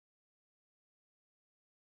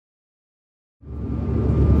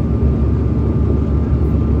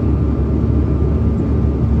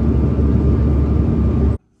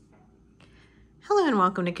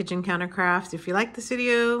welcome to Kitchen Counter Crafts. If you like this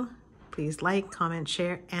video, please like, comment,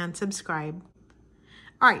 share, and subscribe.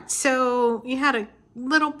 All right, so you had a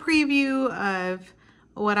little preview of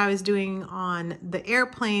what I was doing on the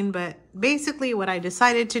airplane, but basically what I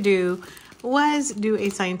decided to do was do a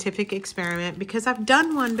scientific experiment because I've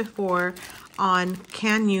done one before on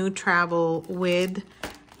can you travel with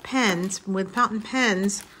pens, with fountain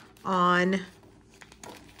pens on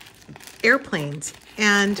airplanes.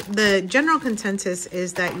 And the general consensus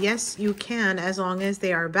is that yes, you can, as long as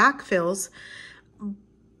they are backfills.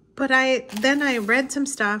 But then I read some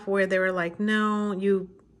stuff where they were like, no, you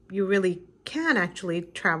really can actually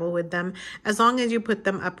travel with them as long as you put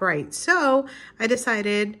them upright. So I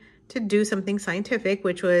decided to do something scientific,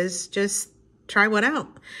 which was just try one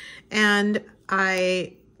out. And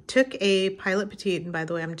I took a Pilot Petit, and by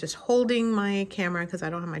the way, I'm just holding my camera because I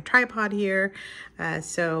don't have my tripod here,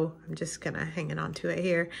 so I'm just gonna hang on to it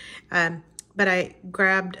here. But I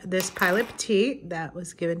grabbed this Pilot Petit that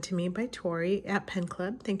was given to me by Tori at Pen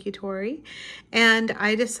Club. Thank you, Tori. And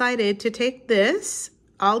I decided to take this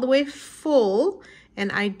all the way full,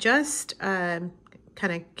 and I just kind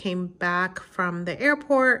of came back from the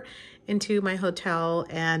airport into my hotel,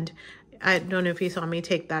 and I don't know if you saw me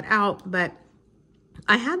take that out, but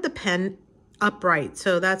I had the pen upright.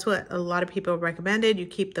 So that's what a lot of people recommended. You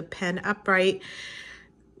keep the pen upright.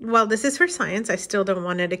 Well, this is for science. I still don't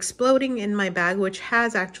want it exploding in my bag, which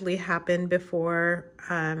has actually happened before.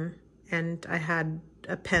 And I had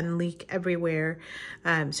a pen leak everywhere.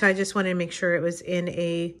 So I just wanted to make sure it was in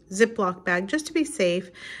a Ziploc bag just to be safe.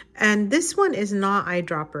 And this one is not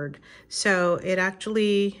eyedroppered. So it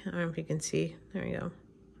actually, I don't know if you can see, there you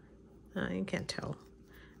go. You can't tell.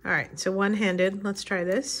 All right, so one-handed, let's try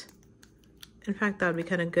this. In fact, that would be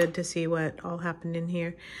kind of good to see what all happened in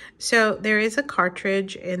here. So there is a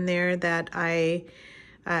cartridge in there that I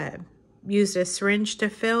used a syringe to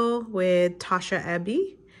fill with Tasha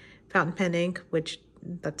Abbey fountain pen ink, which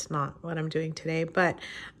that's not what I'm doing today. But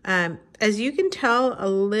as you can tell, a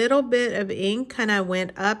little bit of ink kind of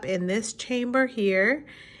went up in this chamber here.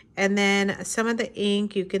 And then some of the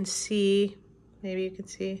ink you can see, maybe you can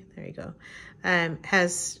see, there you go,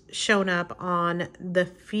 has shown up on the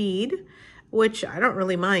feed, which I don't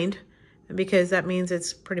really mind because that means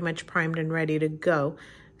it's pretty much primed and ready to go.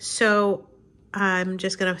 So I'm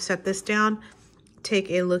just gonna set this down,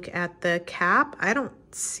 take a look at the cap. I don't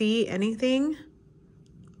see anything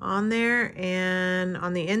on there, and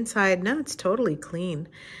on the inside, no, it's totally clean.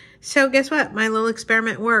 So guess what? My little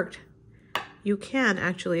experiment worked. You can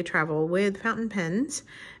actually travel with fountain pens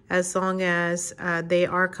as long as they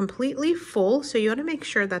are completely full. So you want to make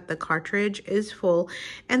sure that the cartridge is full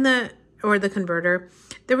and the converter.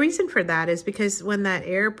 The reason for that is because when that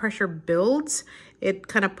air pressure builds, it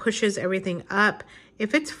kind of pushes everything up.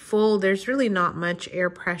 If it's full, there's really not much air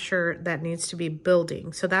pressure that needs to be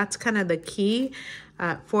building. So that's kind of the key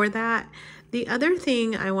for that. The other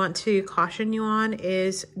thing I want to caution you on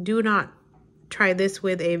is do not try this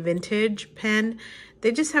with a vintage pen.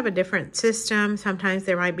 They just have a different system. Sometimes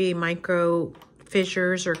there might be micro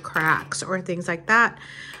fissures or cracks or things like that.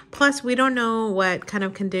 Plus, we don't know what kind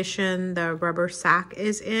of condition the rubber sac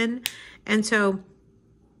is in. And so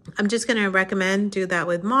I'm just going to recommend do that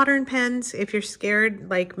with modern pens. If you're scared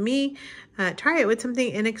like me, try it with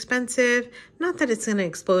something inexpensive. Not that it's going to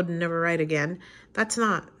explode and never write again. That's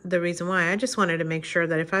not the reason why. I just wanted to make sure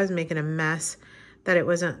that if I was making a mess, that it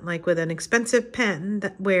wasn't like with an expensive pen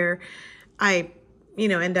where I,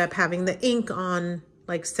 end up having the ink on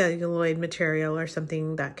like celluloid material or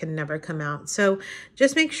something that can never come out. So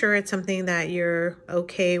just make sure it's something that you're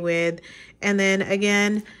okay with. And then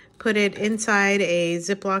again, put it inside a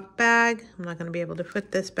Ziploc bag. I'm not going to be able to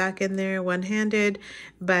put this back in there one-handed,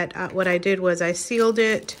 but what I did was I sealed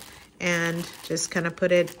it and just kind of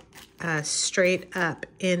put it straight up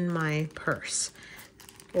in my purse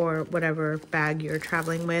or whatever bag you're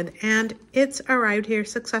traveling with. And it's arrived here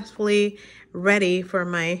successfully, ready for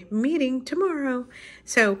my meeting tomorrow.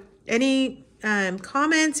 So any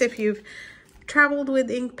comments, if you've traveled with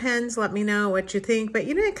ink pens, let me know what you think. But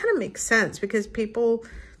it kind of makes sense because people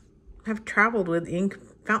have traveled with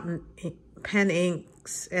fountain pen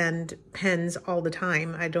inks and pens all the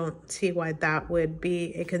time. I don't see why that would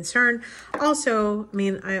be a concern. Also,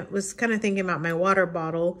 I was kind of thinking about my water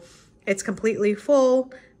bottle. It's completely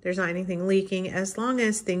full. There's not anything leaking. As long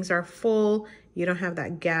as things are full, you don't have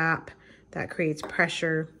that gap that creates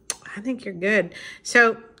pressure, I think you're good.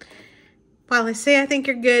 So while I say I think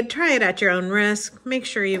you're good, try it at your own risk. Make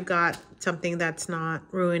sure you've got something that's not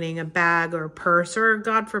ruining a bag or purse, or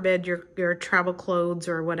God forbid your travel clothes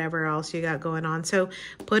or whatever else you got going on. So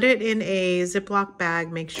put it in a Ziploc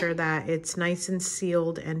bag. Make sure that it's nice and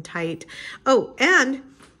sealed and tight. Oh, and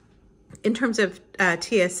in terms of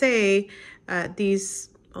TSA, these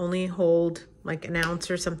only hold like an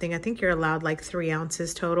ounce or something. I think you're allowed like 3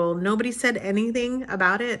 ounces total. Nobody said anything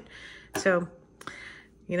about it. So,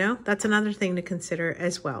 you know, that's another thing to consider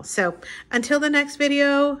as well. So until the next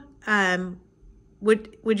video,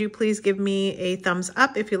 would you please give me a thumbs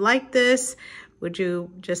up if you like this? Would you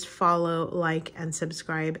just follow, like, and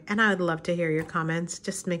subscribe? And I would love to hear your comments.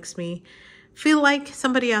 Just makes me feel like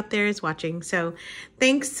somebody out there is watching. So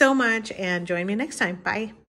thanks so much, and join me next time. Bye.